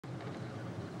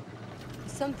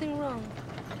something wrong,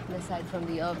 aside from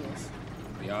the obvious.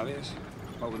 The obvious?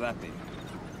 What would that be?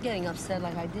 Getting upset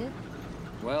like I did?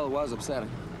 Well, it was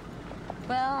upsetting.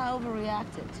 Well, I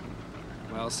overreacted.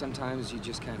 Well, sometimes you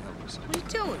just can't help yourself. What are you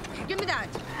doing? Give me that.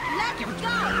 Let go!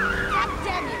 God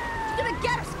damn you! You're gonna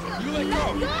get us killed! You let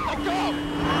go! Let go!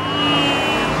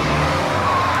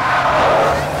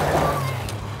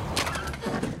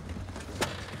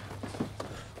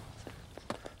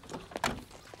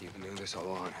 You've been doing this all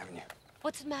along, haven't you?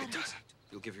 What's the matter? It doesn't.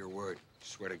 You'll give your word.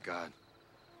 Swear to God.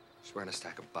 Swear on a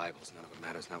stack of Bibles. None of it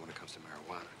matters, not when it comes to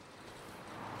marijuana.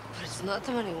 But it's not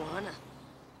the marijuana.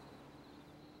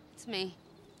 It's me.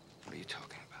 What are you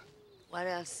talking about? What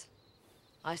else?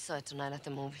 I saw it tonight at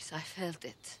the movies. I felt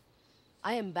it.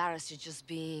 I embarrass you just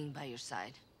being by your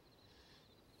side.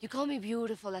 You call me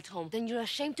beautiful at home, then you're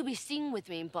ashamed to be seen with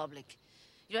me in public.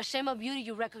 You're ashamed of beauty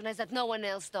you recognize that no one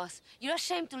else does. You're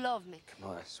ashamed to love me.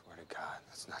 Camilla, I swear to God,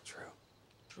 that's not true.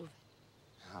 Prove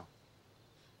it. How?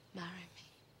 Marry me.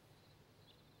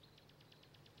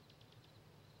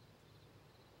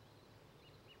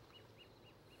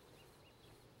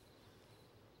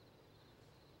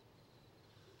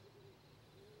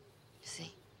 You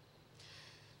see,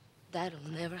 that'll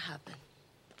never happen.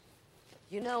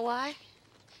 You know why?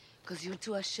 Because you're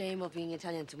too ashamed of being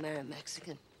Italian to marry a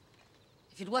Mexican.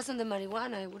 If it wasn't the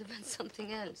marijuana, it would have been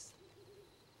something else.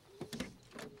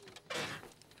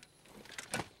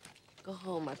 Go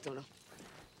home, Arturo.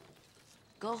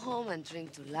 Go home and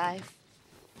drink to life,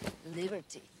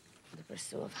 liberty, and the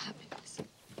pursuit of happiness.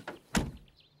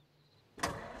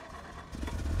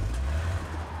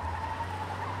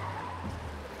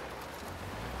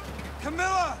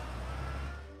 Camilla!